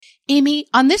Amy,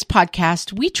 on this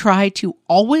podcast, we try to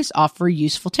always offer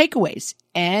useful takeaways.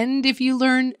 And if you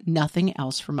learn nothing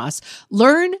else from us,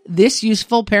 learn this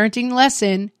useful parenting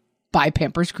lesson by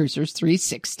Pampers Cruisers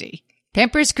 360.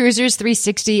 Pampers Cruisers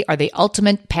 360 are the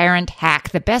ultimate parent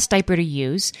hack, the best diaper to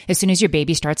use as soon as your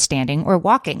baby starts standing or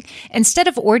walking. Instead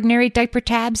of ordinary diaper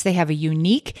tabs, they have a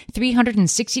unique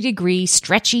 360-degree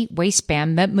stretchy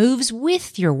waistband that moves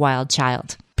with your wild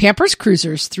child. Pampers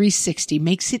Cruisers 360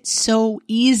 makes it so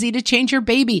easy to change your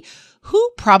baby,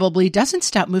 who probably doesn't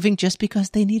stop moving just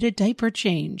because they need a diaper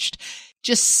changed.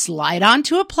 Just slide on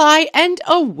to apply and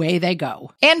away they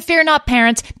go. And fear not,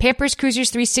 parents, Pampers Cruisers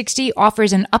 360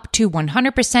 offers an up to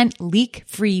 100%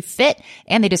 leak-free fit,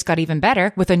 and they just got even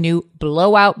better with a new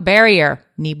blowout barrier.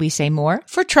 Need we say more?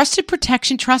 For trusted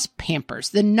protection, trust Pampers,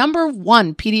 the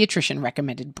 #1 pediatrician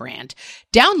recommended brand.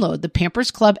 Download the Pampers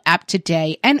Club app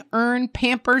today and earn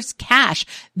Pampers Cash.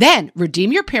 Then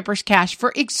redeem your Pampers Cash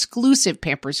for exclusive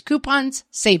Pampers coupons,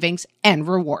 savings, and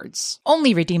rewards.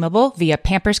 Only redeemable via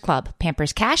Pampers Club.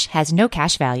 Pampers Cash has no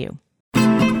cash value.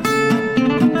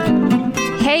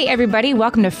 Hey everybody,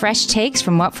 welcome to Fresh Takes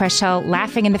from What Fresh Hell,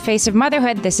 laughing in the face of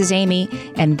motherhood. This is Amy,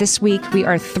 and this week we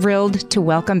are thrilled to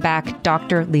welcome back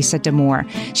Dr. Lisa Damour.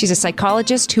 She's a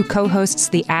psychologist who co-hosts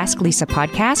the Ask Lisa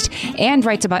podcast and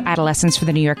writes about adolescence for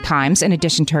the New York Times in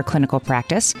addition to her clinical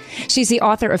practice. She's the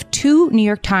author of 2 New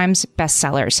York Times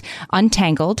bestsellers,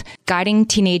 Untangled, Guiding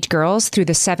Teenage Girls Through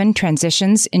the 7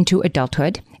 Transitions into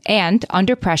Adulthood, and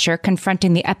Under Pressure,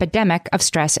 Confronting the Epidemic of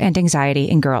Stress and Anxiety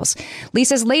in Girls.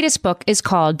 Lisa's latest book is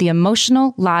called The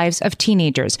Emotional Lives of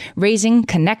Teenagers, Raising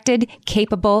Connected,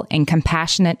 Capable, and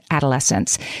Compassionate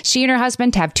Adolescents. She and her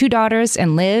husband have 2 daughters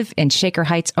and live in Shaker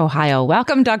Heights, Ohio.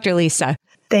 Welcome, Dr. Lisa.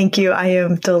 Thank you. I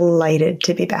am delighted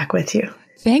to be back with you.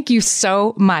 Thank you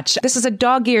so much. This is a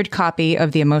dog-eared copy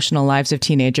of The Emotional Lives of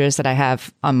Teenagers that I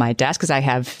have on my desk because I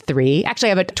have 3. Actually,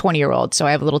 I have a 20-year-old, so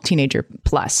I have a little teenager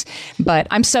plus. But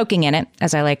I'm soaking in it,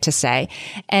 as I like to say.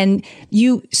 And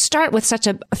you start with such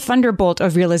a thunderbolt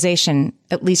of realization,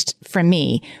 at least for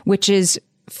me, which is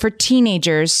for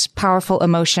teenagers, powerful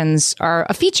emotions are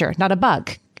a feature, not a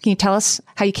bug. Can you tell us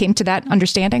how you came to that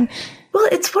understanding? Well,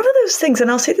 it's one of those things,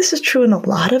 and I'll say this is true in a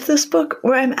lot of this book,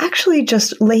 where I'm actually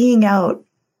just laying out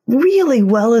really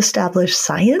well-established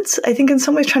science. I think in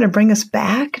some ways trying to bring us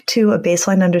back to a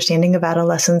baseline understanding of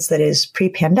adolescence that is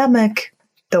pre-pandemic,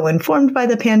 though informed by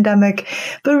the pandemic,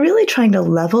 but really trying to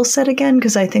level set again,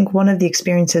 because I think one of the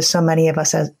experiences so many of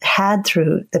us had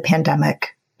through the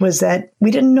pandemic was that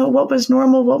we didn't know what was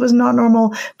normal, what was not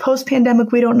normal.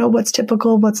 Post-pandemic, we don't know what's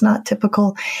typical, what's not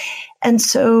typical. And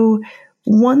so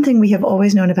one thing we have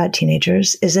always known about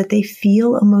teenagers is that they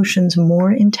feel emotions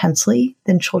more intensely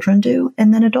than children do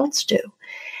and than adults do.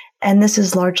 And this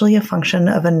is largely a function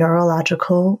of a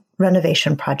neurological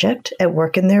renovation project at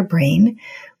work in their brain,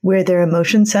 where their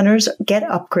emotion centers get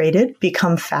upgraded,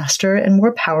 become faster and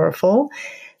more powerful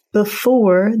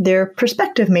before their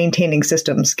perspective maintaining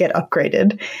systems get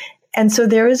upgraded. And so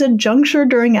there is a juncture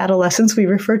during adolescence, we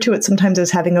refer to it sometimes as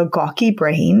having a gawky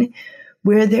brain,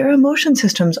 where their emotion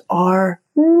systems are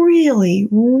really,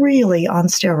 really on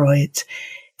steroids,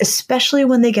 especially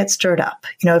when they get stirred up.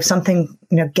 If something,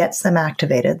 gets them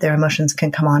activated, their emotions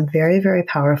can come on very, very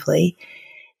powerfully.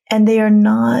 And they are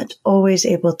not always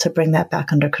able to bring that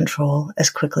back under control as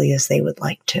quickly as they would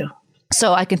like to.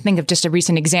 So I can think of just a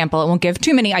recent example. I won't give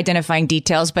too many identifying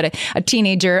details, but a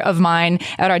teenager of mine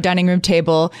at our dining room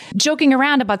table joking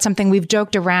around about something we've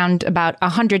joked around about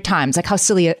 100 times, like how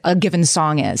silly a given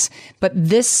song is. But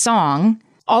this song,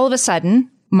 all of a sudden,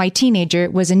 my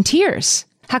teenager was in tears.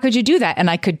 How could you do that? And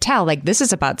I could tell, this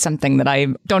is about something that I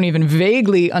don't even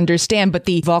vaguely understand, but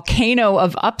the volcano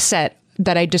of upset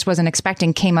that I just wasn't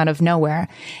expecting came out of nowhere.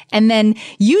 And then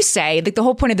you say, the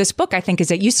whole point of this book, I think, is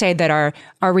that you say that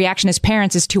our reaction as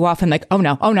parents is too often oh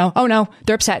no,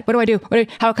 they're upset. What do I do?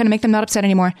 How can I make them not upset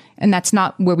anymore? And that's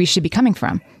not where we should be coming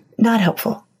from. Not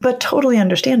helpful, but totally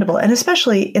understandable. And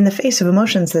especially in the face of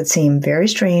emotions that seem very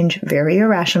strange, very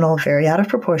irrational, very out of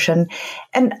proportion.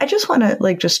 And I just want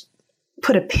to just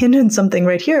put a pin in something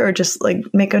right here, or just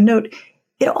make a note.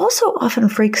 It also often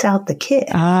freaks out the kid,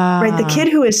 right? The kid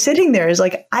who is sitting there is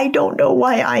I don't know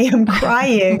why I am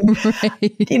crying.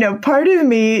 Right. Part of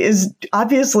me is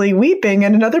obviously weeping,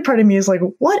 and another part of me is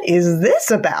what is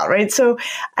this about, right? So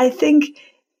I think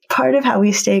part of how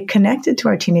we stay connected to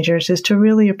our teenagers is to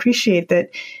really appreciate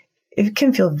that it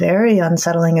can feel very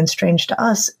unsettling and strange to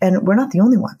us, and we're not the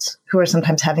only ones who are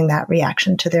sometimes having that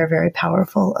reaction to their very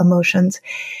powerful emotions.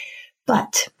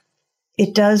 But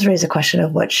it does raise a question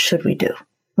of what should we do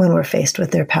when we're faced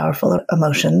with their powerful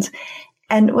emotions.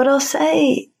 And what I'll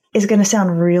say is going to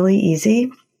sound really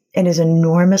easy, and is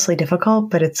enormously difficult,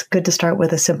 but it's good to start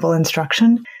with a simple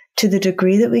instruction. To the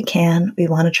degree that we can, we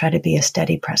want to try to be a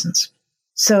steady presence.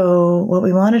 So what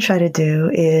we want to try to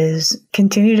do is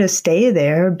continue to stay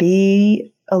there,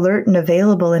 be alert and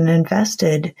available and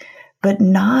invested, but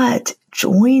not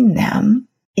join them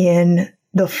in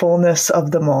the fullness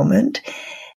of the moment.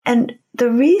 And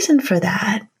the reason for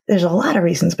that, there's a lot of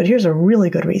reasons, but here's a really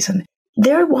good reason.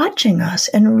 They're watching us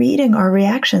and reading our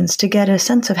reactions to get a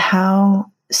sense of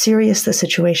how serious the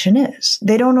situation is.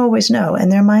 They don't always know,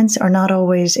 and their minds are not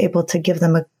always able to give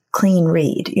them a clean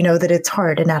read. You know, that it's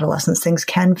hard in adolescence. Things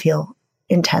can feel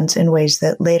intense in ways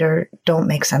that later don't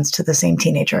make sense to the same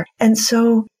teenager. And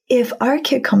so if our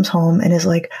kid comes home and is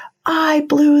like, I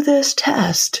blew this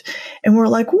test, and we're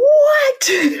like, what?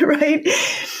 Right?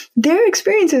 Their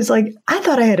experience is like, I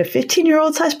thought I had a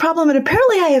 15-year-old size problem, and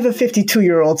apparently I have a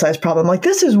 52-year-old size problem. Like,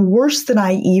 this is worse than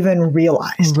I even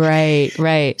realized. Right,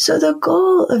 right. So the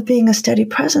goal of being a steady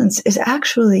presence is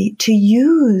actually to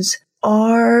use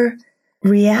our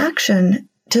reaction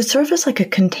to serve as like a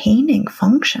containing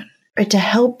function, right? To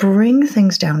help bring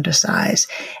things down to size.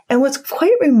 And what's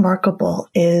quite remarkable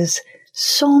is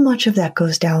so much of that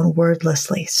goes down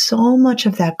wordlessly. So much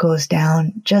of that goes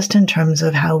down just in terms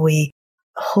of how we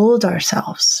hold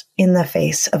ourselves in the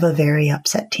face of a very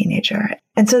upset teenager.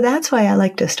 And so that's why I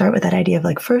like to start with that idea of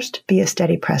like, first, be a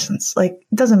steady presence. Like,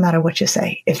 it doesn't matter what you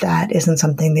say if that isn't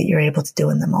something that you're able to do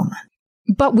in the moment.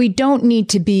 But we don't need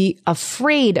to be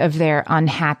afraid of their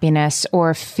unhappiness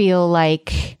or feel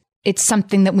like it's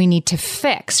something that we need to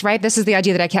fix, right? This is the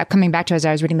idea that I kept coming back to as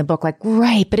I was reading the book, like,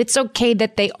 right, but it's okay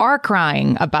that they are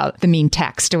crying about the mean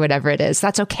text or whatever it is.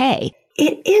 That's okay.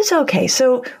 It is okay.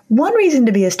 So one reason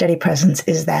to be a steady presence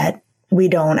is that we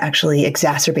don't actually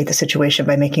exacerbate the situation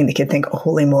by making the kid think, oh,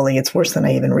 holy moly, it's worse than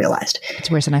I even realized.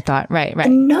 It's worse than I thought. Right, right.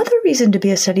 Another reason to be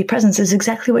a steady presence is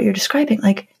exactly what you're describing.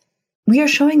 Like, we are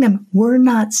showing them we're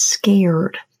not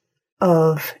scared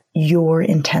of your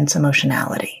intense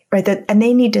emotionality, right? And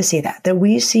they need to see that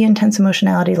we see intense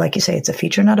emotionality. Like you say, it's a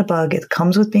feature, not a bug. It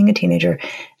comes with being a teenager.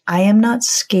 I am not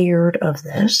scared of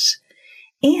this.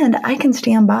 And I can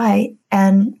stand by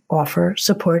and offer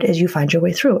support as you find your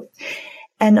way through it.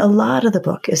 And a lot of the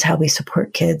book is how we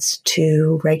support kids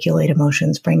to regulate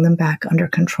emotions, bring them back under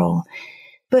control.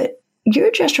 But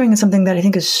you're gesturing at something that I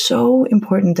think is so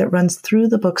important that runs through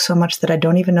the book so much that I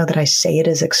don't even know that I say it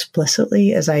as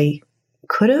explicitly as I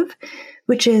could have,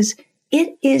 which is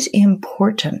it is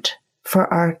important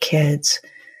for our kids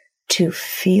to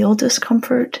feel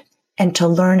discomfort and to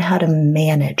learn how to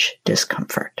manage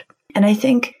discomfort. And I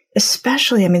think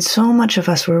especially, so much of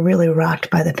us were really rocked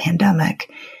by the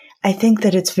pandemic. I think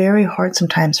that it's very hard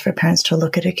sometimes for parents to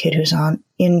look at a kid who's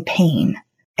in pain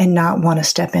and not want to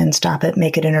step in, stop it,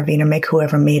 make it intervene, or make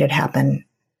whoever made it happen,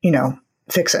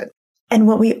 fix it. And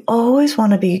what we always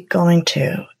want to be going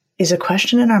to is a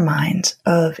question in our minds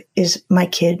of, is my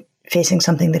kid facing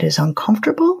something that is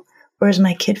uncomfortable, or is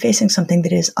my kid facing something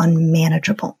that is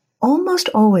unmanageable? Almost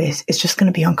always, it's just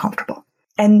going to be uncomfortable.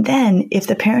 And then if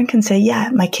the parent can say,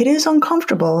 yeah, my kid is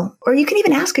uncomfortable, or you can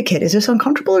even ask a kid, is this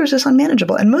uncomfortable or is this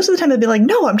unmanageable? And most of the time they'll be like,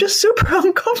 no, I'm just super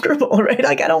uncomfortable, right?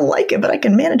 Like, I don't like it, but I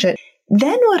can manage it.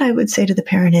 Then what I would say to the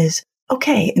parent is,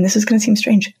 okay, and this is going to seem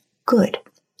strange, good.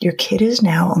 Your kid is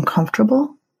now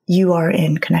uncomfortable. You are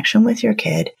in connection with your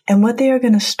kid. And what they are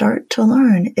going to start to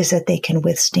learn is that they can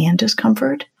withstand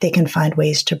discomfort. They can find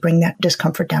ways to bring that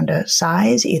discomfort down to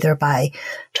size, either by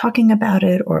talking about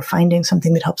it or finding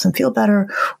something that helps them feel better,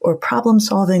 or problem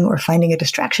solving, or finding a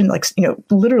distraction. Like,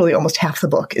 literally almost half the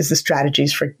book is the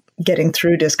strategies for getting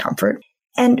through discomfort.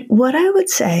 And what I would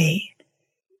say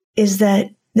is that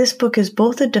this book is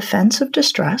both a defense of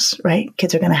distress, right?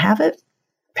 Kids are going to have it.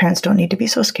 Parents don't need to be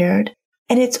so scared.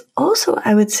 And it's also,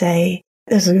 I would say,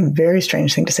 this is a very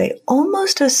strange thing to say,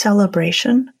 almost a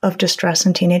celebration of distress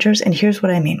in teenagers. And here's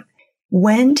what I mean.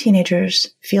 When teenagers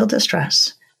feel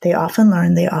distress, they often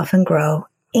learn, they often grow,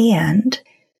 and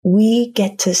we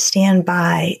get to stand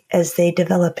by as they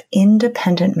develop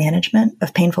independent management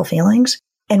of painful feelings.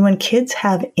 And when kids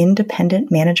have independent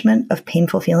management of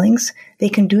painful feelings, they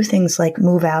can do things like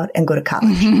move out and go to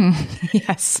college. Mm-hmm.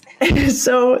 Yes.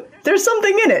 So there's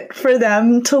something in it for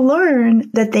them to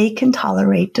learn that they can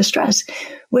tolerate distress.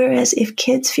 Whereas if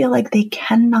kids feel like they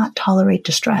cannot tolerate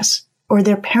distress, or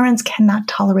their parents cannot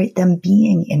tolerate them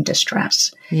being in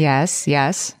distress. Yes,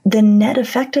 yes. The net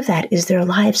effect of that is their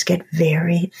lives get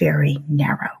very, very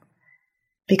narrow.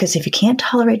 Because if you can't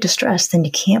tolerate distress, then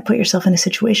you can't put yourself in a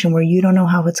situation where you don't know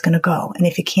how it's going to go. And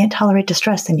if you can't tolerate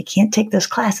distress, then you can't take this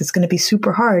class. It's going to be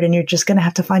super hard and you're just going to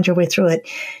have to find your way through it.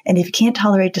 And if you can't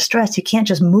tolerate distress, you can't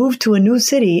just move to a new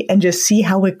city and just see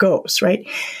how it goes, right?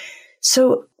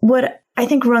 So what I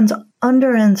think runs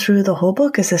under and through the whole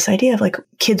book is this idea of like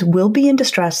kids will be in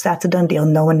distress. That's a done deal.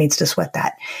 No one needs to sweat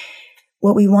that.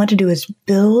 What we want to do is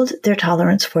build their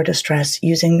tolerance for distress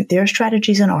using their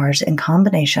strategies and ours in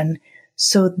combination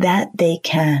so that they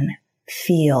can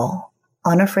feel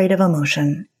unafraid of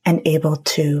emotion and able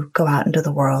to go out into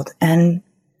the world and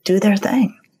do their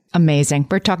thing. Amazing.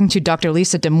 We're talking to Dr.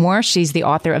 Lisa Damour. She's the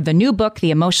author of the new book,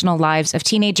 The Emotional Lives of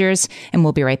Teenagers, and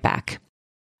we'll be right back.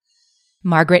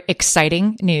 Margaret,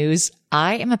 exciting news.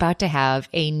 I am about to have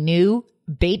a new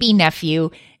baby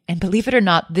nephew, and believe it or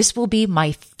not, this will be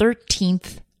my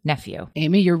 13th nephew.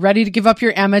 Amy, you're ready to give up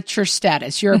your amateur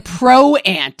status. You're a pro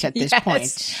aunt at this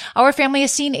point. Our family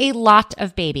has seen a lot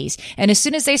of babies, and as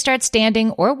soon as they start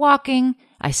standing or walking,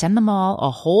 I send them all a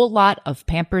whole lot of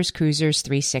Pampers Cruisers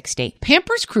 360.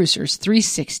 Pampers Cruisers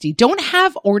 360 don't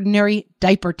have ordinary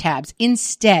diaper tabs.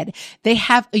 Instead, they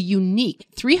have a unique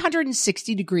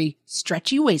 360-degree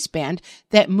stretchy waistband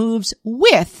that moves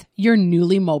with your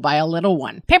newly mobile little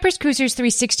one. Pampers Cruisers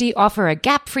 360 offer a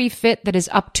gap-free fit that is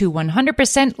up to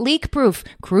 100% leak-proof.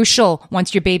 Crucial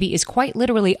once your baby is quite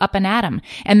literally up and at 'em.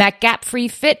 And that gap-free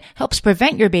fit helps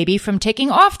prevent your baby from taking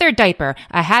off their diaper,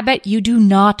 a habit you do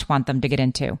not want them to get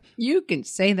into. You can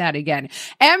say that again.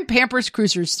 And Pampers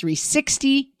Cruisers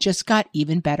 360 just got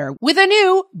even better with a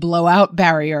new blowout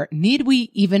barrier. Need we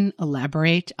even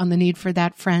elaborate on the need for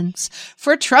that, friends?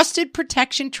 For trusted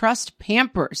protection, trust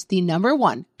Pampers, the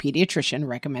 #1 pediatrician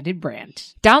recommended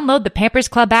brand. Download the Pampers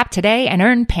Club app today and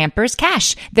earn Pampers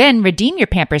Cash. Then redeem your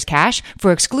Pampers Cash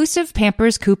for exclusive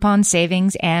Pampers coupon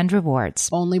savings and rewards.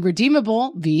 Only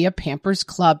redeemable via Pampers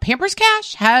Club. Pampers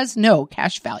Cash has no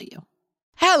cash value.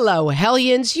 Hello,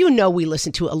 Hellions. You know we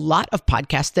listen to a lot of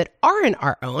podcasts that aren't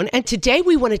our own, and today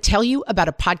we want to tell you about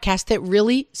a podcast that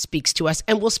really speaks to us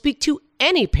and will speak to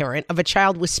any parent of a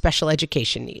child with special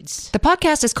education needs. The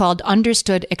podcast is called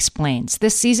Understood Explains.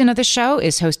 This season of the show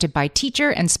is hosted by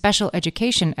teacher and special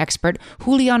education expert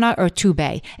Juliana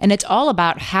Urtubey, and it's all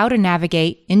about how to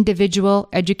navigate individual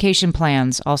education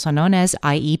plans, also known as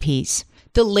IEPs.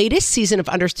 The latest season of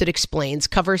Understood Explains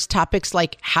covers topics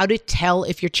like how to tell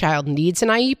if your child needs an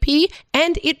IEP,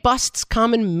 and it busts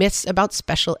common myths about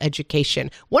special education.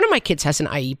 One of my kids has an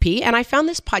IEP, and I found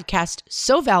this podcast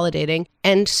so validating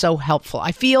and so helpful.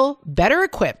 I feel better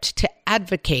equipped to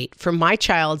advocate for my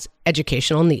child's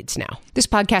educational needs now. This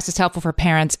podcast is helpful for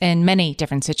parents in many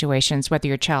different situations, whether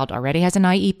your child already has an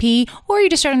IEP or you're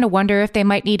just starting to wonder if they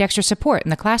might need extra support in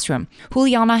the classroom.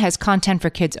 Juliana has content for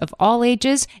kids of all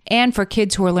ages and for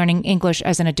kids who are learning English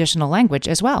as an additional language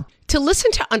as well. To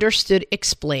listen to Understood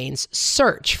Explains,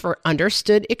 search for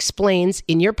Understood Explains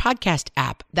in your podcast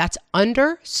app. That's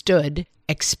Understood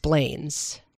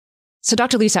Explains. So,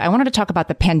 Dr. Lisa, I wanted to talk about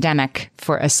the pandemic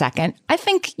for a second. I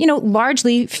think,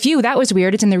 largely, that was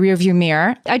weird. It's in the rearview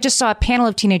mirror. I just saw a panel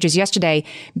of teenagers yesterday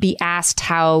be asked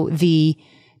how the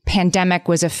pandemic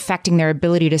was affecting their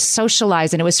ability to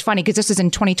socialize. And it was funny because this was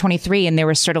in 2023 and they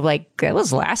were sort of like, it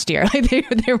was last year. Like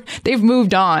they've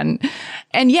moved on.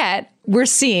 And yet we're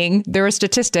seeing there are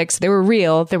statistics, they were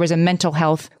real. There was a mental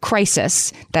health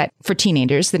crisis that for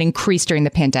teenagers that increased during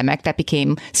the pandemic that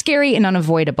became scary and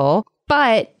unavoidable.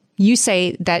 But you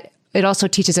say that it also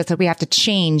teaches us that we have to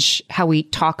change how we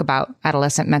talk about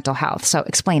adolescent mental health. So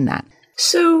explain that.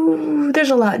 So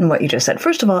there's a lot in what you just said.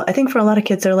 First of all, I think for a lot of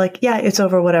kids, they're like, yeah, it's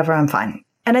over, whatever, I'm fine.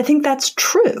 And I think that's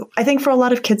true. I think for a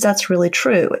lot of kids, that's really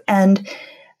true. And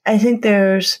I think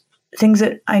there's things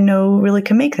that I know really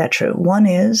can make that true. One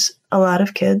is a lot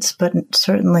of kids, but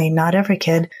certainly not every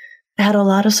kid, had a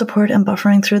lot of support and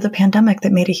buffering through the pandemic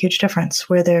that made a huge difference,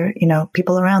 where their,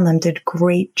 people around them did a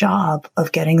great job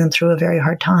of getting them through a very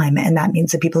hard time. And that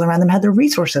means that people around them had the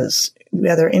resources,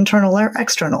 whether internal or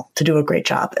external, to do a great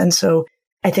job. And so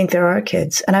I think there are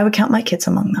kids, and I would count my kids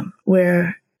among them,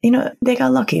 where, they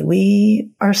got lucky.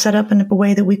 We are set up in a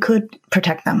way that we could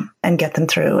protect them and get them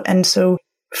through. And so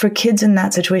for kids in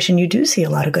that situation, you do see a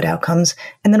lot of good outcomes.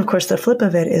 And then, of course, the flip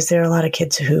of it is there are a lot of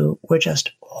kids who were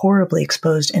just horribly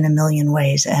exposed in a million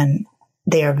ways, and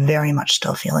they are very much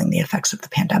still feeling the effects of the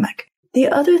pandemic. The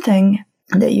other thing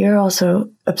that you're also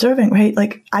observing, right?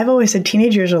 Like I've always said,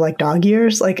 teenage years are like dog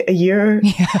years. Like a year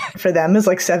for them is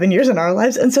like 7 years in our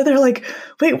lives. And so they're like,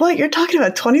 wait, what? You're talking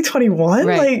about 2021?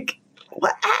 Right. Like,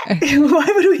 what? Why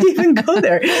would we even go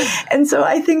there? And so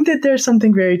I think that there's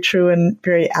something very true and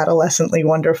very adolescently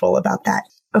wonderful about that.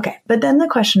 Okay. But then the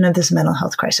question of this mental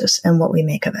health crisis and what we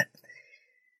make of it.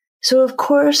 So of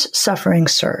course, suffering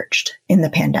surged in the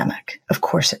pandemic. Of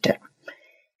course it did.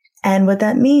 And what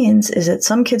that means is that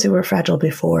some kids who were fragile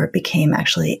before became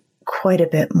actually quite a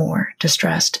bit more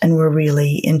distressed and were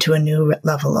really into a new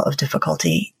level of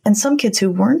difficulty. And some kids who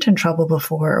weren't in trouble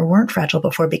before or weren't fragile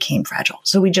before became fragile.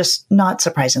 So we just, not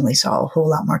surprisingly, saw a whole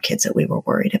lot more kids that we were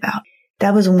worried about.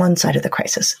 That was one side of the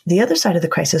crisis. The other side of the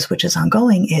crisis, which is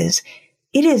ongoing, is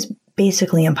it is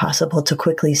basically impossible to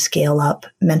quickly scale up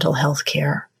mental health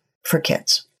care for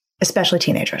kids, especially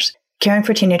teenagers. Caring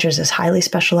for teenagers is highly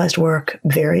specialized work.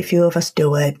 Very few of us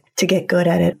do it. To get good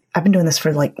at it, I've been doing this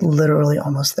for like literally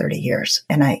almost 30 years.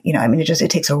 And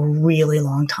it takes a really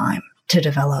long time to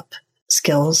develop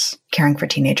skills caring for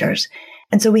teenagers.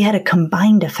 And so we had a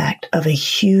combined effect of a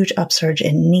huge upsurge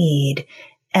in need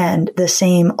and the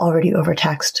same already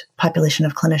overtaxed population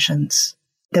of clinicians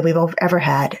that we've ever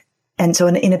had. And so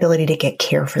an inability to get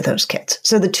care for those kids.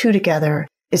 So the two together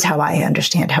is how I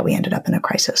understand how we ended up in a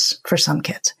crisis for some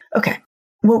kids. Okay.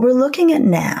 What we're looking at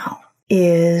now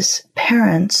is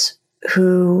parents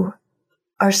who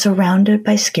are surrounded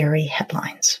by scary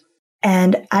headlines.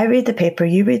 And I read the paper,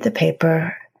 you read the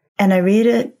paper, and I read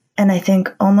it, and I think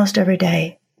almost every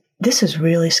day, this is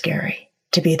really scary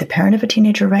to be the parent of a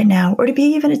teenager right now, or to be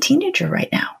even a teenager right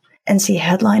now, and see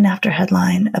headline after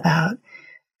headline about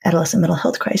adolescent mental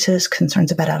health crisis,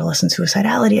 concerns about adolescent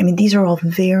suicidality. I mean, these are all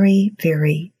very,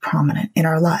 very prominent in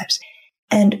our lives.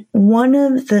 And one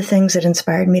of the things that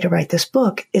inspired me to write this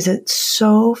book is that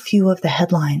so few of the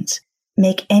headlines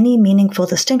make any meaningful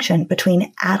distinction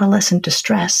between adolescent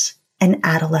distress and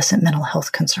adolescent mental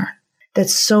health concern. That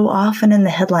so often in the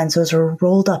headlines, those are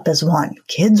rolled up as one.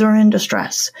 Kids are in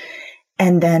distress.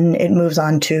 And then it moves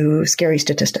on to scary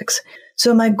statistics.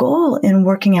 So my goal in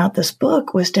working out this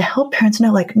book was to help parents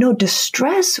know, like, no,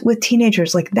 distress with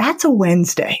teenagers, like that's a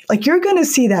Wednesday. Like you're going to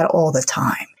see that all the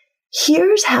time.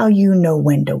 Here's how you know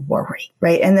when to worry,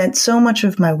 right? And that so much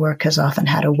of my work has often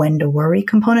had a when to worry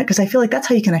component, because I feel like that's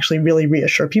how you can actually really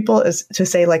reassure people, is to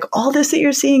say, like, all this that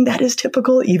you're seeing, that is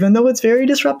typical, even though it's very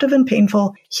disruptive and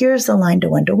painful. Here's the line to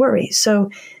when to worry.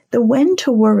 So the when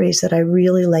to worries that I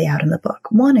really lay out in the book.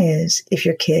 One is if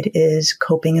your kid is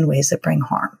coping in ways that bring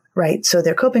harm, right? So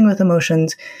they're coping with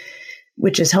emotions,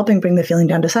 which is helping bring the feeling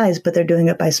down to size, but they're doing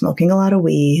it by smoking a lot of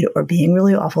weed or being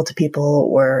really awful to people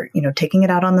or, taking it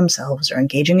out on themselves or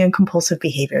engaging in compulsive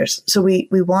behaviors. So we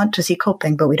want to see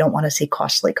coping, but we don't want to see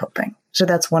costly coping. So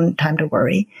that's one time to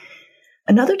worry.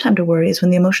 Another time to worry is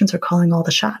when the emotions are calling all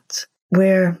the shots,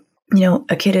 where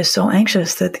a kid is so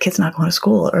anxious that the kid's not going to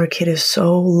school, or a kid is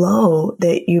so low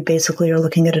that you basically are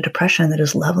looking at a depression that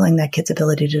is leveling that kid's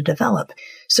ability to develop.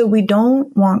 So we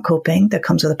don't want coping that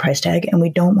comes with a price tag, and we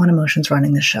don't want emotions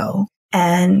running the show.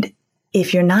 And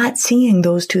if you're not seeing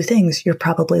those two things, you're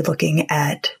probably looking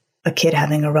at a kid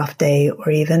having a rough day or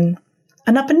even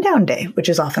an up and down day, which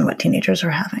is often what teenagers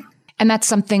are having. And that's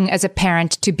something as a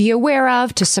parent to be aware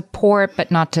of, to support,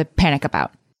 but not to panic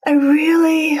about. I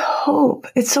really hope.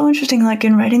 It's so interesting. Like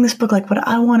in writing this book, like what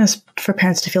I want is for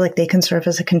parents to feel like they can serve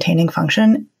as a containing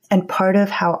function. And part of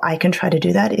how I can try to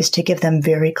do that is to give them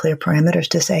very clear parameters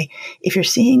to say, if you're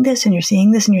seeing this and you're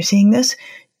seeing this and you're seeing this,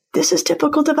 this is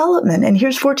typical development. And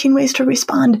here's 14 ways to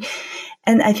respond.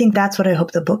 And I think that's what I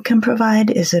hope the book can provide,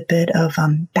 is a bit of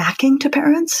backing to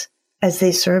parents as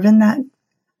they serve in that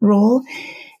role.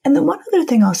 And then one other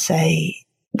thing I'll say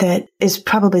that is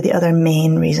probably the other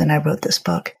main reason I wrote this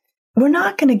book. We're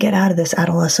not going to get out of this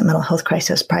adolescent mental health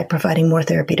crisis by providing more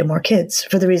therapy to more kids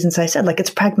for the reasons I said. Like, it's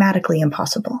pragmatically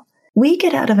impossible. We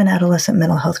get out of an adolescent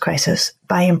mental health crisis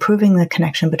by improving the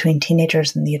connection between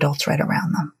teenagers and the adults right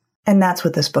around them. And that's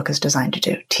what this book is designed to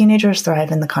do. Teenagers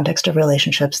thrive in the context of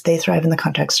relationships. They thrive in the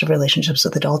context of relationships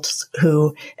with adults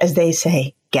who, as they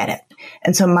say, get it.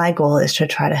 And so my goal is to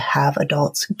try to have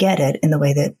adults get it in the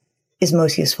way that is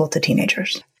most useful to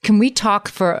teenagers. Can we talk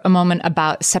for a moment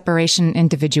about separation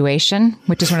individuation,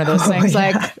 which is one of those things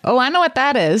like, I know what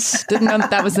that is. Didn't know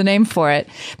that was the name for it.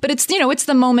 But it's, it's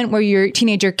the moment where your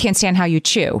teenager can't stand how you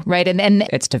chew, right? And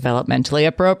it's developmentally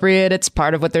appropriate. It's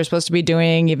part of what they're supposed to be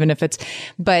doing, even if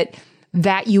but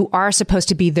that you are supposed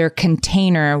to be their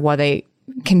container while they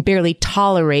can barely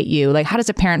tolerate you. Like, how does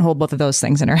a parent hold both of those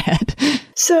things in her head?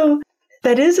 So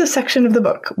that is a section of the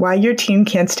book, Why Your Teen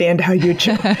Can't Stand How You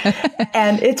Chew.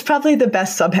 And it's probably the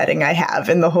best subheading I have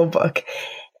in the whole book.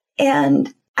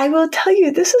 And I will tell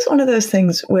you, this is one of those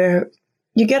things where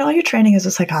you get all your training as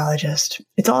a psychologist.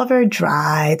 It's all very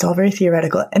dry. It's all very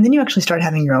theoretical. And then you actually start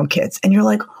having your own kids and you're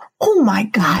like, oh my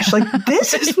gosh, like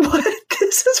this is what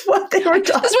they were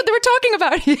talking about. That's what they were talking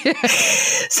about here.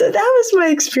 So that was my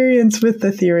experience with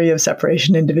the theory of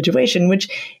separation individuation, which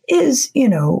is,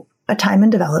 a time in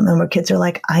development where kids are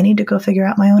like, I need to go figure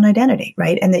out my own identity,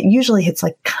 right? And it usually hits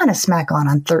like kind of smack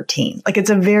on 13. Like it's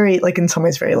a very, like in some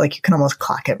ways very, like you can almost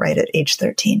clock it right at age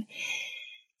 13.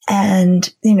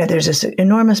 And, there's this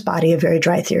enormous body of very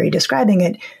dry theory describing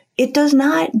it. It does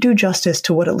not do justice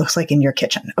to what it looks like in your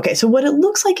kitchen. Okay, so what it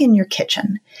looks like in your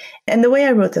kitchen, and the way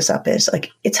I wrote this up is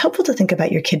it's helpful to think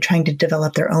about your kid trying to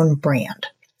develop their own brand,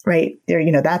 right?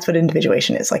 That's what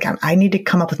individuation is. I need to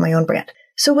come up with my own brand.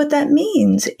 So what that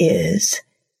means is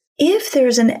if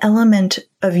there's an element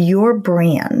of your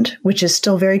brand, which is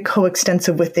still very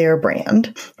coextensive with their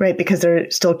brand, right? Because they're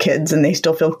still kids and they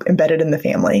still feel embedded in the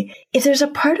family. If there's a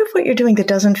part of what you're doing that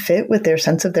doesn't fit with their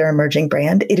sense of their emerging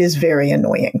brand, it is very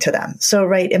annoying to them. So,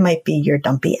 right, it might be your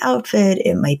dumpy outfit.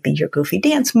 It might be your goofy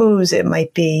dance moves. It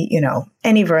might be,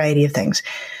 any variety of things.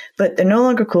 But they're no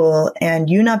longer cool. And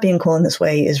you not being cool in this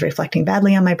way is reflecting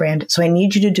badly on my brand. So I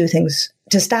need you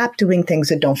to stop doing things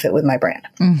that don't fit with my brand.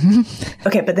 Mm-hmm.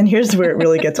 Okay, but then here's where it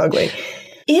really gets ugly.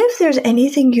 If there's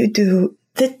anything you do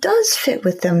that does fit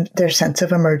with them, their sense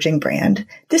of emerging brand,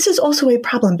 this is also a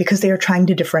problem because they are trying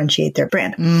to differentiate their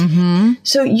brand. Mm-hmm.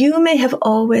 So you may have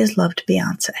always loved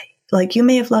Beyonce. You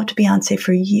may have loved Beyonce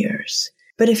for years.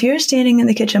 But if you're standing in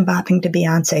the kitchen bopping to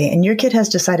Beyonce and your kid has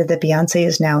decided that Beyonce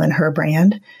is now in her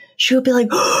brand, she will be like,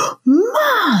 oh,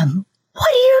 Mom, what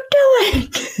are you doing?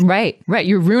 Right.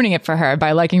 You're ruining it for her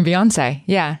by liking Beyonce.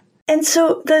 Yeah. And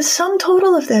so the sum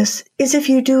total of this is if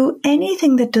you do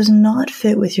anything that does not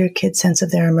fit with your kid's sense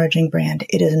of their emerging brand,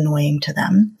 it is annoying to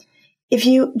them. If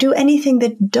you do anything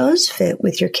that does fit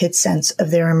with your kid's sense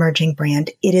of their emerging brand,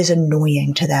 it is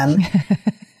annoying to them.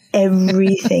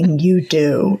 Everything you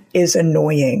do is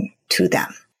annoying to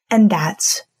them. And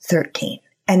that's 13.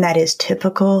 And that is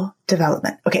typical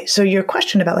development. Okay, so your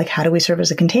question about how do we serve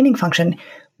as a containing function,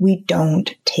 we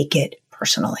don't take it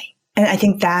personally. And I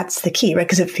think that's the key, right?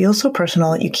 Because it feels so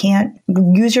personal. You can't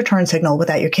use your turn signal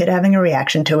without your kid having a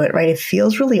reaction to it, right? It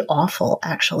feels really awful,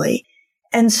 actually.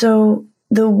 And so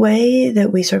the way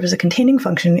that we serve as a containing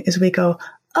function is we go,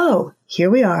 oh, here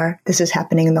we are. This is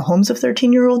happening in the homes of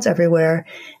 13-year-olds everywhere.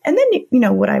 And then,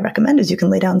 what I recommend is you can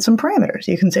lay down some parameters.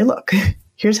 You can say, look,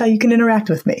 here's how you can interact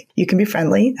with me. You can be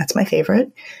friendly. That's my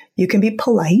favorite. You can be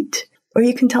polite, or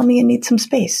you can tell me you need some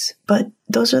space. But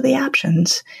those are the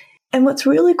options. And what's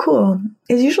really cool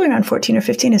is usually around 14 or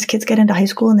 15, as kids get into high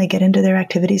school and they get into their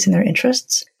activities and their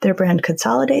interests, their brand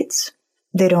consolidates.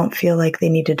 They don't feel like they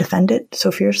need to defend it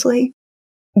so fiercely.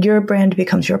 Your brand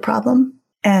becomes your problem.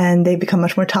 And they become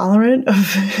much more tolerant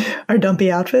of our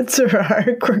dumpy outfits or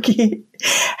our quirky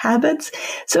habits.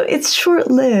 So it's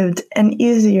short-lived and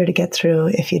easier to get through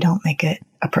if you don't make it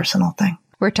a personal thing.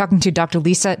 We're talking to Dr.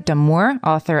 Lisa Damour,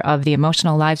 author of The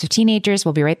Emotional Lives of Teenagers.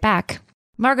 We'll be right back.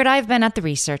 Margaret, I've been at the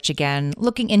research again,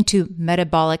 looking into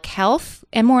metabolic health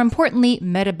and, more importantly,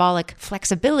 metabolic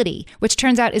flexibility, which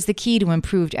turns out is the key to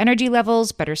improved energy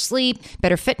levels, better sleep,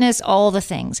 better fitness, all the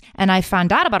things. And I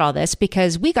found out about all this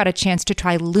because we got a chance to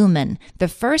try Lumen, the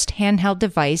first handheld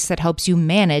device that helps you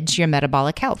manage your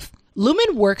metabolic health.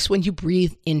 Lumen works when you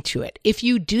breathe into it. If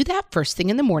you do that first thing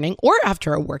in the morning or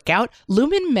after a workout,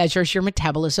 Lumen measures your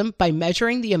metabolism by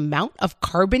measuring the amount of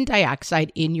carbon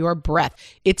dioxide in your breath.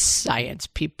 It's science,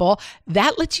 people.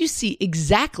 That lets you see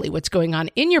exactly what's going on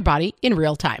in your body in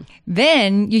real time.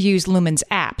 Then you use Lumen's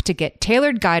app to get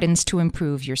tailored guidance to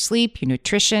improve your sleep, your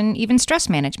nutrition, even stress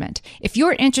management. If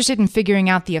you're interested in figuring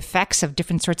out the effects of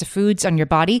different sorts of foods on your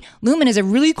body, Lumen is a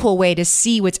really cool way to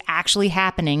see what's actually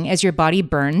happening as your body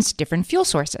burns different fuel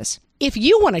sources. If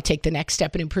you want to take the next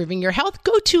step in improving your health,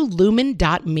 go to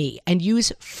lumen.me and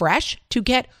use FRESH to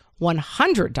get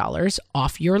 $100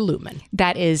 off your Lumen.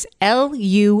 That is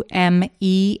LUMEN.ME.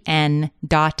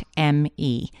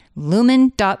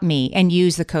 Lumen.me, and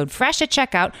use the code FRESH at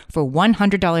checkout for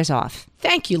 $100 off.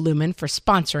 Thank you, Lumen, for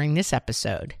sponsoring this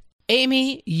episode.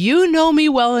 Amy, you know me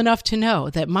well enough to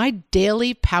know that my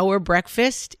daily power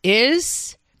breakfast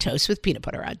is toast with peanut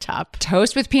butter on top.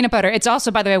 Toast with peanut butter. It's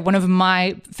also, by the way, one of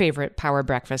my favorite power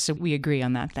breakfasts. So we agree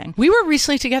on that thing. We were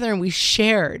recently together and we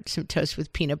shared some toast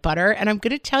with peanut butter. And I'm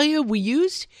going to tell you, we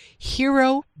used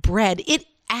Hero bread. It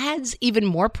adds even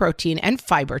more protein and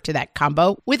fiber to that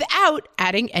combo without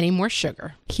adding any more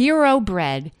sugar. Hero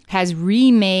bread has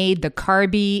remade the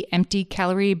carby,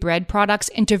 empty-calorie bread products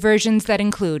into versions that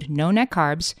include no net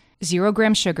carbs, 0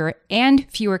 gram sugar, and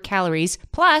fewer calories,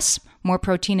 plus more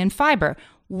protein and fiber,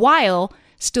 while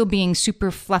still being super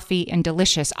fluffy and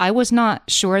delicious. I was not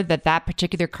sure that that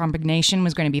particular combination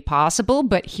was going to be possible,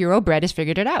 but Hero Bread has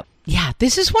figured it out. Yeah,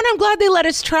 this is one I'm glad they let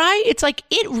us try. It's like,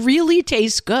 it really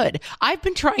tastes good. I've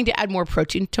been trying to add more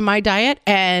protein to my diet,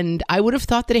 and I would have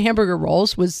thought that a hamburger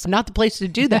rolls was not the place to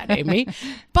do that, Amy.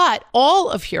 But all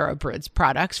of Hero Bread's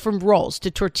products, from rolls to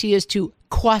tortillas to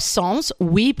croissants,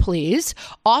 we please,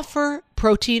 offer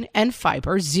protein and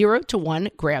fiber, 0 to 1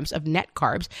 grams of net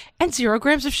carbs, and 0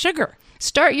 grams of sugar.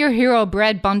 Start your Hero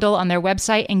Bread bundle on their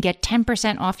website and get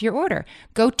 10% off your order.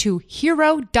 Go to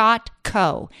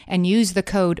hero.co and use the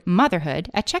code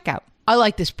motherhood at checkout. I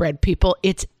like this bread, people.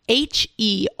 It's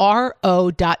HERO.co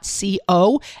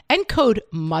and code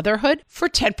motherhood for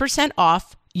 10%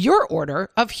 off your order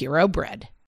of Hero Bread.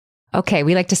 Okay,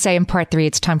 we like to say in part 3,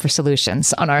 it's time for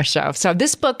solutions on our show. So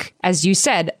this book, as you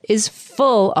said, is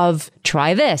full of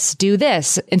try this, do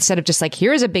this, instead of just like,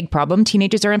 here's a big problem.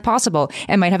 Teenagers are impossible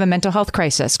and might have a mental health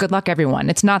crisis. Good luck, everyone.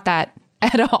 It's not that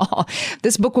at all.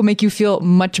 This book will make you feel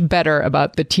much better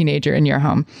about the teenager in your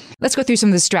home. Let's go through some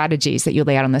of the strategies that you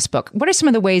lay out on this book. What are some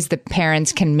of the ways that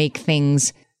parents can make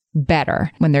things better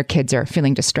when their kids are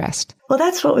feeling distressed? Well,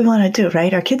 that's what we want to do,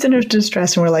 right? Our kids are in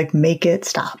distress and we're like, make it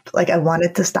stop. Like, I want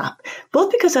it to stop.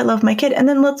 Both because I love my kid. And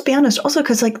then let's be honest, also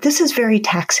because like this is very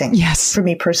taxing for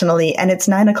me personally. And it's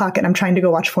 9:00 and I'm trying to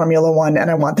go watch Formula One and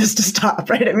I want this to stop,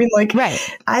 right? I mean, like,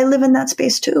 I live in that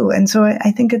space too. And so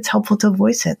I think it's helpful to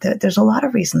voice it. There's a lot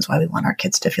of reasons why we want our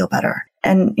kids to feel better.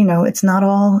 And, you know, it's not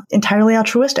all entirely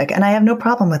altruistic. And I have no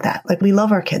problem with that. Like, we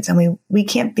love our kids and we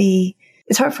can't be,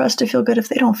 it's hard for us to feel good if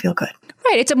they don't feel good.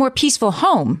 Right. It's a more peaceful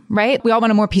home, right? We all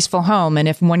want a more peaceful home. And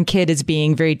if one kid is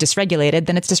being very dysregulated,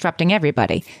 then it's disrupting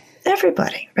everybody.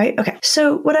 Everybody, right? Okay.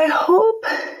 So what I hope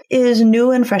is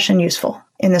new and fresh and useful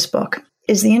in this book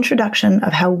is the introduction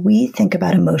of how we think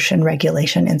about emotion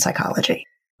regulation in psychology,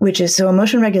 which is, so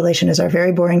emotion regulation is our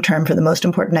very boring term for the most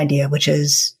important idea, which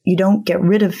is you don't get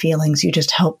rid of feelings. You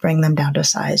just help bring them down to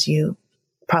size. You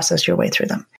process your way through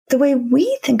them. The way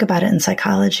we think about it in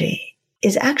psychology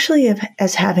is actually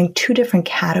as having 2 different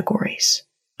categories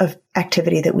of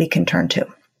activity that we can turn to.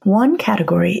 One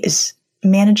category is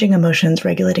managing emotions,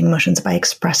 regulating emotions by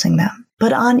expressing them.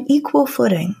 But on equal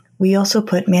footing, we also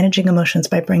put managing emotions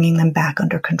by bringing them back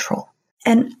under control.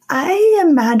 And I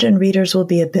imagine readers will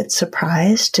be a bit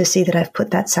surprised to see that I've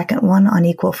put that second one on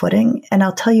equal footing, and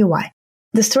I'll tell you why.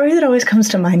 The story that always comes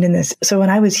to mind in this, so when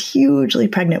I was hugely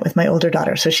pregnant with my older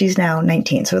daughter, so she's now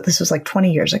 19, so this was like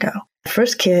 20 years ago.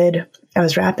 First kid, I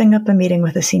was wrapping up a meeting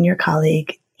with a senior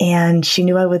colleague, and she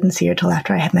knew I wouldn't see her till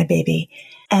after I had my baby.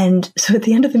 And so at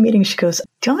the end of the meeting, she goes,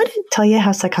 do you want me to tell you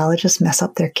how psychologists mess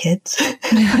up their kids?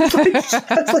 I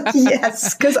was like,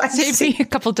 yes, because I've seen a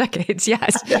couple decades,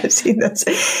 yes. I've seen this.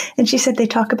 And she said, they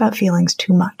talk about feelings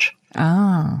too much.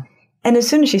 Oh. And as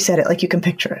soon as she said it, like you can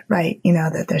picture it, right? You know,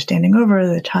 that they're standing over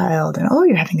the child and, oh,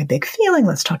 you're having a big feeling.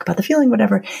 Let's talk about the feeling,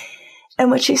 whatever. And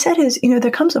what she said is, you know,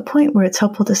 there comes a point where it's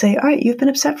helpful to say, all right, you've been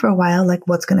upset for a while. Like,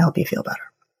 what's going to help you feel better?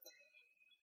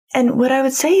 And what I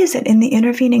would say is that in the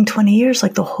intervening 20 years,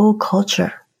 like the whole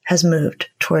culture has moved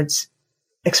towards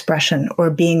expression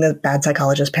or being the bad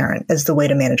psychologist parent as the way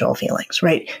to manage all feelings,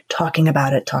 right? Talking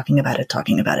about it, talking about it,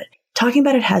 talking about it. Talking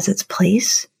about it has its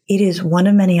place. It is one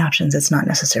of many options. It's not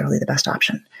necessarily the best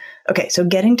option. Okay, so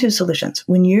getting to solutions.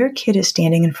 When your kid is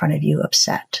standing in front of you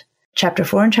upset, Chapter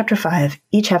 4 and Chapter 5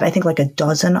 each have, I think, like a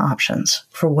dozen options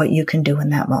for what you can do in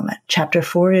that moment. Chapter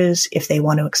 4 is if they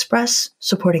want to express,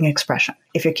 supporting expression.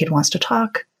 If your kid wants to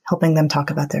talk, helping them talk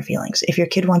about their feelings. If your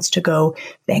kid wants to go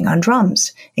bang on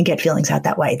drums and get feelings out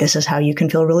that way, this is how you can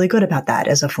feel really good about that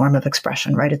as a form of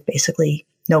expression, right? It's basically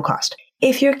no cost.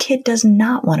 If your kid does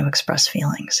not want to express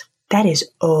feelings, that is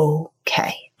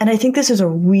okay. And I think this is a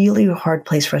really hard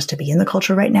place for us to be in the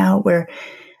culture right now, where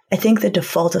I think the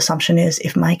default assumption is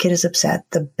if my kid is upset,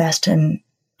 the best and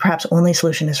perhaps only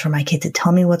solution is for my kid to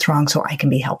tell me what's wrong so I can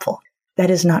be helpful. That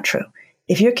is not true.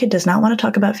 If your kid does not want to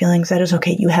talk about feelings, that is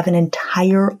okay. You have an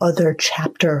entire other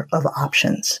chapter of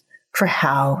options for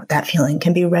how that feeling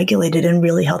can be regulated in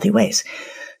really healthy ways.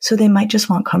 So they might just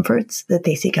want comforts that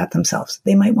they seek out themselves.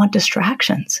 They might want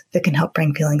distractions that can help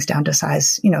bring feelings down to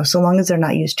size. You know, so long as they're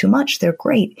not used too much, they're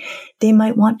great. They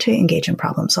might want to engage in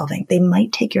problem solving. They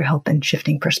might take your help in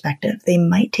shifting perspective. They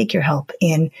might take your help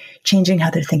in changing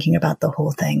how they're thinking about the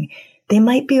whole thing. They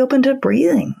might be open to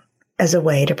breathing as a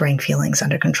way to bring feelings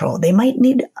under control. They might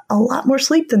need a lot more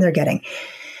sleep than they're getting.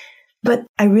 But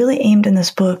I really aimed in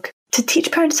this book to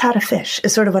teach parents how to fish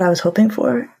is sort of what I was hoping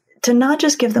for. To not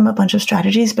just give them a bunch of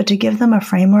strategies, but to give them a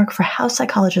framework for how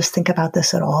psychologists think about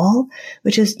this at all,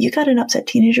 which is you got an upset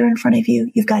teenager in front of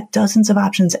you, you've got dozens of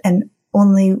options, and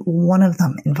only one of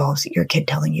them involves your kid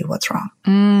telling you what's wrong.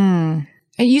 And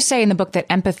you say in the book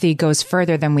that empathy goes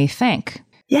further than we think.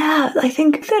 Yeah, I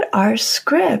think that our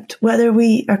script, whether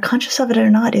we are conscious of it or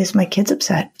not, is my kid's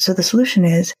upset. So the solution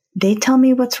is they tell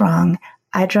me what's wrong.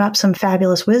 I drop some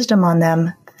fabulous wisdom on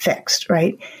them, fixed,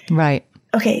 right? Right.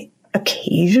 Okay.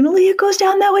 Occasionally it goes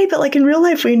down that way, but like in real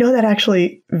life, we know that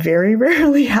actually very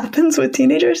rarely happens with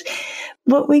teenagers.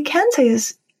 What we can say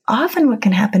is often what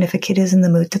can happen if a kid is in the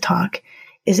mood to talk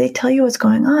is they tell you what's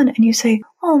going on and you say,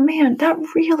 oh man, that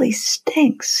really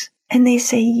stinks. And they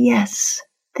say, yes,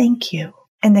 thank you.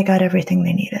 And they got everything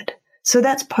they needed. So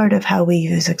that's part of how we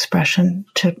use expression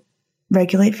to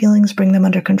regulate feelings, bring them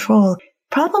under control.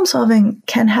 Problem solving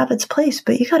can have its place,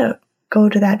 but you got to go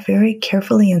to that very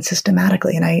carefully and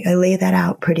systematically. And I lay that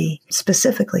out pretty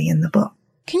specifically in the book.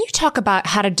 Can you talk about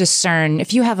how to discern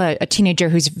if you have a teenager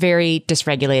who's very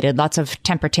dysregulated, lots of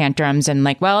temper tantrums and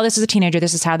like, well, this is a teenager,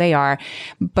 this is how they are,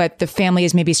 but the family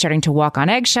is maybe starting to walk on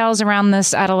eggshells around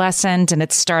this adolescent and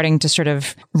it's starting to sort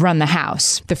of run the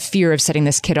house. The fear of setting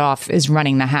this kid off is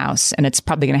running the house and it's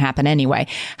probably going to happen anyway.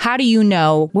 How do you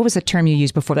know, what was the term you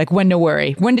used before? Like when to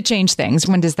worry, when to change things?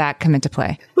 When does that come into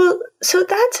play? Well, so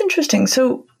that's interesting.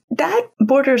 So that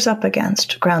borders up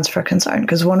against grounds for concern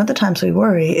because one of the times we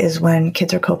worry is when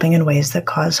kids are coping in ways that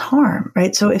cause harm,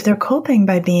 right? So if they're coping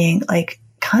by being like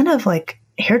kind of like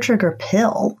hair trigger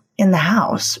pill in the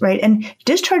house, right? And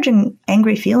discharging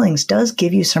angry feelings does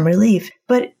give you some relief.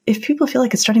 But if people feel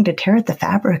like it's starting to tear at the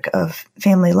fabric of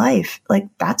family life, like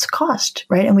that's cost,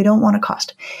 right? And we don't want to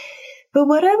cost. But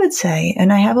what I would say,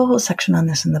 and I have a whole section on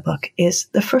this in the book, is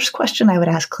the first question I would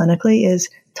ask clinically is,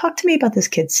 talk to me about this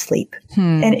kid's sleep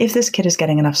and if this kid is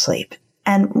getting enough sleep.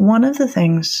 And one of the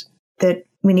things that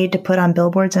we need to put on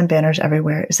billboards and banners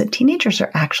everywhere is that teenagers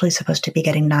are actually supposed to be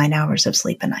getting 9 hours of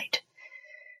sleep a night.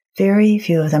 Very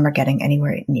few of them are getting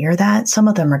anywhere near that. Some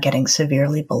of them are getting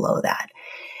severely below that.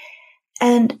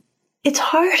 And it's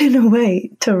hard in a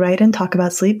way to write and talk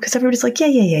about sleep because everybody's like,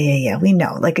 yeah, we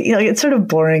know. Like, you know, it's sort of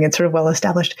boring. It's sort of well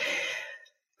established.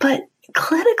 But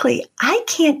clinically, I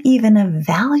can't even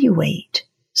evaluate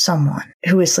someone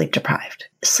who is sleep deprived.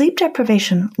 Sleep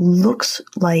deprivation looks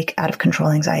like out of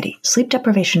control anxiety. Sleep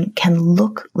deprivation can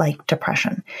look like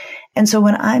depression. And so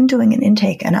when I'm doing an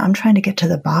intake and I'm trying to get to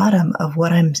the bottom of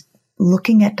what I'm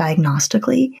looking at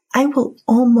diagnostically, I will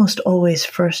almost always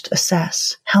first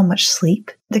assess how much sleep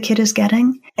the kid is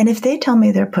getting. And if they tell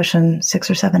me they're pushing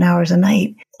 6 or 7 hours a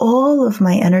night, all of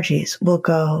my energies will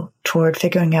go toward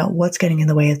figuring out what's getting in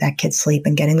the way of that kid's sleep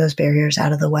and getting those barriers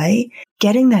out of the way,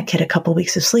 getting that kid a couple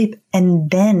weeks of sleep,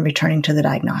 and then returning to the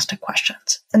diagnostic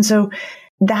questions. And so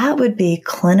that would be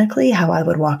clinically how I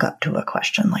would walk up to a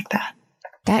question like that.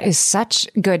 That is such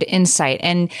good insight.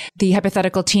 And the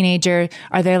hypothetical teenager,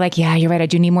 are they like, yeah, you're right, I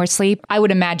do need more sleep? I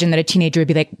would imagine that a teenager would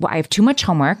be like, well, I have too much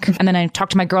homework. And then I talk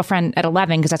to my girlfriend at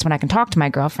 11 because that's when I can talk to my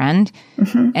girlfriend.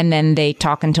 And then they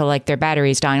talk until like their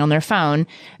battery's dying on their phone,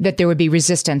 that there would be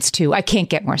resistance to, I can't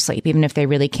get more sleep, even if they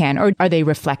really can. Or are they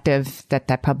reflective that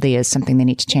that probably is something they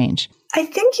need to change? I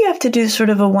think you have to do sort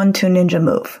of a 1-2 ninja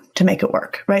move to make it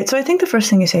work, right? So I think the first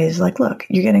thing you say is like, look,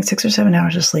 you're getting 6 or 7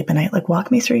 hours of sleep a night. Like,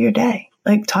 walk me through your day.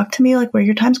 Like, talk to me like where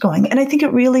your time's going. And I think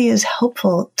it really is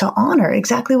helpful to honor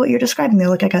exactly what you're describing. They're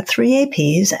like, I got 3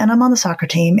 APs and I'm on the soccer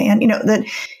team. And, you know, that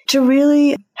to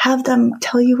really have them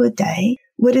tell you a day.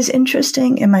 What is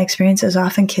interesting in my experience is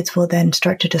often kids will then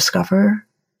start to discover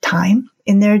time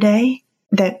in their day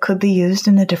that could be used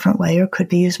in a different way or could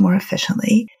be used more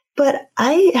efficiently. But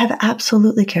I have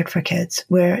absolutely cared for kids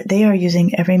where they are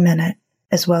using every minute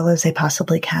as well as they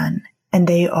possibly can. And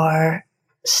they are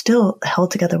still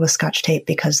held together with Scotch tape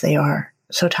because they are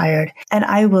so tired. And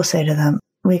I will say to them,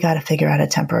 we got to figure out a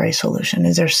temporary solution.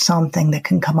 Is there something that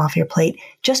can come off your plate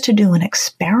just to do an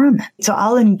experiment? So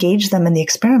I'll engage them in the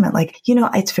experiment. Like, you know,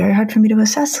 it's very hard for me to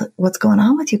assess what's going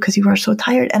on with you because you are so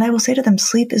tired. And I will say to them,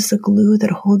 sleep is the glue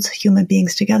that holds human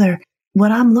beings together.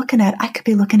 What I'm looking at, I could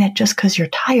be looking at just because you're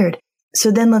tired.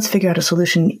 So then let's figure out a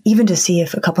solution, even to see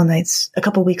if a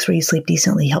couple weeks where you sleep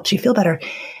decently helps you feel better.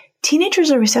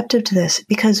 Teenagers are receptive to this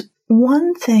because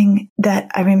one thing that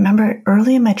I remember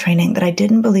early in my training that I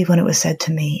didn't believe when it was said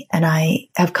to me, and I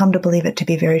have come to believe it to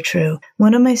be very true.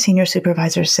 One of my senior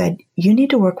supervisors said, you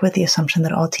need to work with the assumption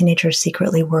that all teenagers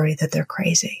secretly worry that they're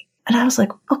crazy. And I was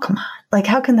like, oh, come on. Like,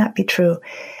 how can that be true?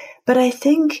 But I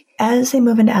think as they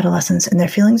move into adolescence and their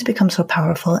feelings become so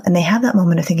powerful and they have that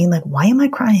moment of thinking like, why am I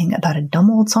crying about a dumb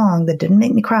old song that didn't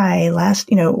make me cry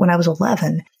when I was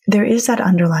 11, there is that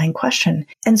underlying question.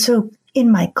 And so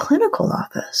in my clinical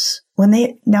office, by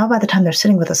the time they're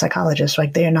sitting with a psychologist,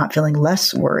 like they are not feeling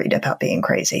less worried about being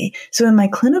crazy. So in my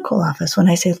clinical office, when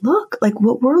I say, look, like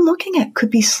what we're looking at could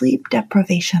be sleep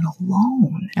deprivation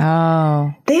alone.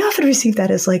 Oh, they often receive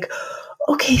that as like,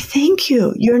 okay, thank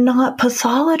you. You're not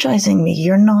pathologizing me.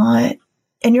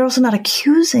 And you're also not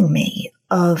accusing me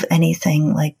of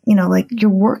anything like you're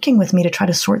working with me to try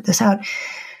to sort this out.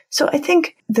 So I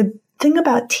think the thing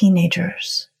about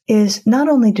teenagers is not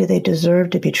only do they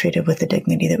deserve to be treated with the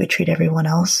dignity that we treat everyone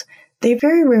else, they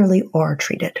very rarely are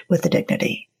treated with the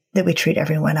dignity that we treat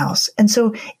everyone else. And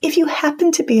so if you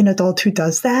happen to be an adult who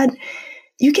does that,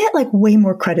 you get like way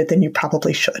more credit than you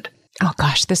probably should. Oh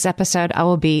gosh, this episode, I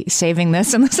will be saving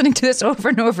this and listening to this over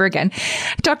and over again.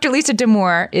 Dr. Lisa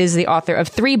Damour is the author of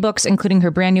 3 books, including her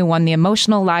brand new one, The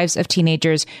Emotional Lives of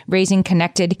Teenagers, Raising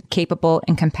Connected, Capable,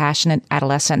 and Compassionate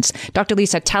Adolescents. Dr.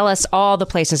 Lisa, tell us all the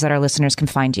places that our listeners can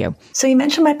find you. So you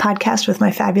mentioned my podcast with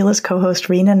my fabulous co-host,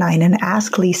 Rena Ninan,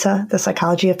 Ask Lisa, The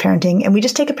Psychology of Parenting. And we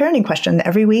just take a parenting question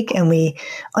every week and we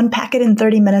unpack it in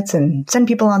 30 minutes and send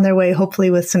people on their way,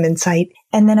 hopefully with some insight.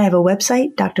 And then I have a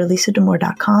website,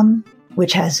 drlisadamour.com,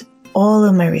 which has all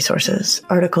of my resources,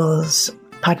 articles,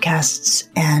 podcasts,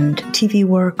 and TV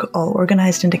work, all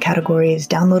organized into categories,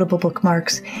 downloadable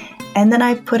bookmarks. And then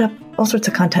I put up all sorts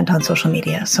of content on social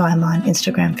media. So I'm on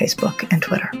Instagram, Facebook, and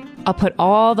Twitter. I'll put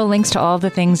all the links to all the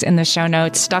things in the show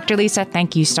notes. Dr. Lisa,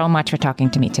 thank you so much for talking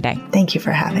to me today. Thank you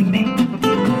for having me.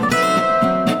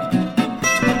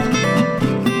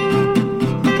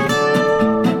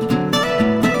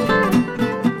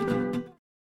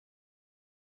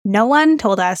 No one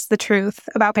told us the truth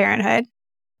about parenthood.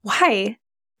 Why?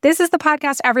 This is the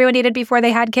podcast everyone needed before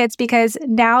they had kids, because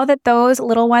now that those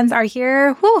little ones are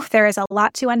here, there is a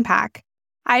lot to unpack.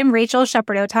 I'm Rachel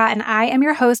Shepardota, and I am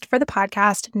your host for the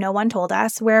podcast No One Told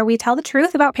Us, where we tell the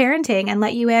truth about parenting and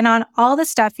let you in on all the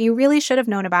stuff you really should have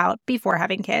known about before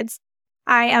having kids.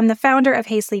 I am the founder of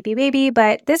Hey Sleepy Baby,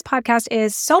 but this podcast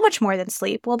is so much more than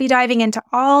sleep. We'll be diving into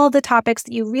all the topics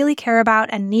that you really care about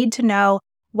and need to know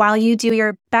while you do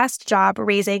your best job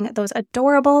raising those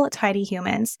adorable, tiny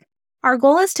humans. Our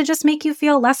goal is to just make you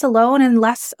feel less alone and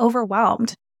less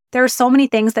overwhelmed. There are so many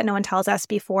things that no one tells us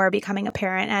before becoming a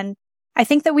parent, and I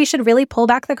think that we should really pull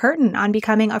back the curtain on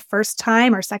becoming a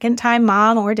first-time or second-time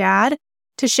mom or dad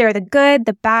to share the good,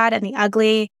 the bad, and the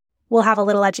ugly. We'll have a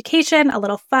little education, a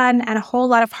little fun, and a whole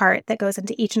lot of heart that goes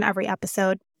into each and every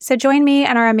episode. So join me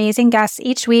and our amazing guests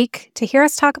each week to hear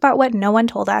us talk about what no one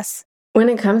told us. When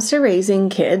it comes to raising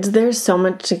kids, there's so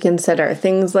much to consider.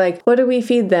 Things like, what do we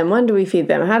feed them? When do we feed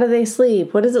them? How do they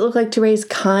sleep? What does it look like to raise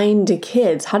kind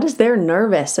kids? How does their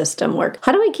nervous system work?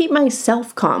 How do I keep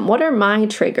myself calm? What are my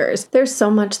triggers? There's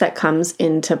so much that comes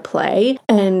into play,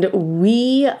 and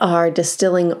we are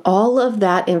distilling all of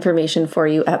that information for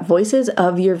you at Voices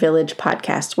of Your Village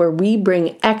podcast, where we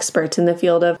bring experts in the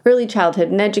field of early childhood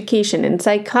and education and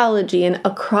psychology and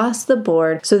across the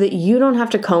board so that you don't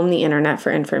have to comb the internet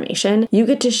for information. You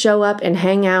get to show up and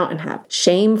hang out and have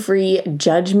shame-free,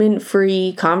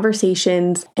 judgment-free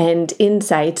conversations and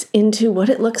insights into what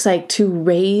it looks like to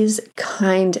raise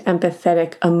kind,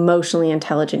 empathetic, emotionally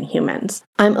intelligent humans.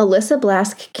 I'm Alyssa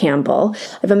Blask Campbell.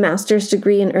 I have a master's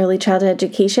degree in early childhood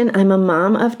education. I'm a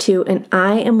mom of 2, and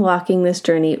I am walking this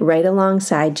journey right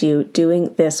alongside you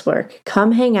doing this work.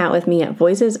 Come hang out with me at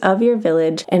Voices of Your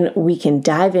Village, and we can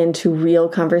dive into real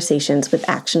conversations with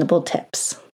actionable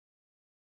tips.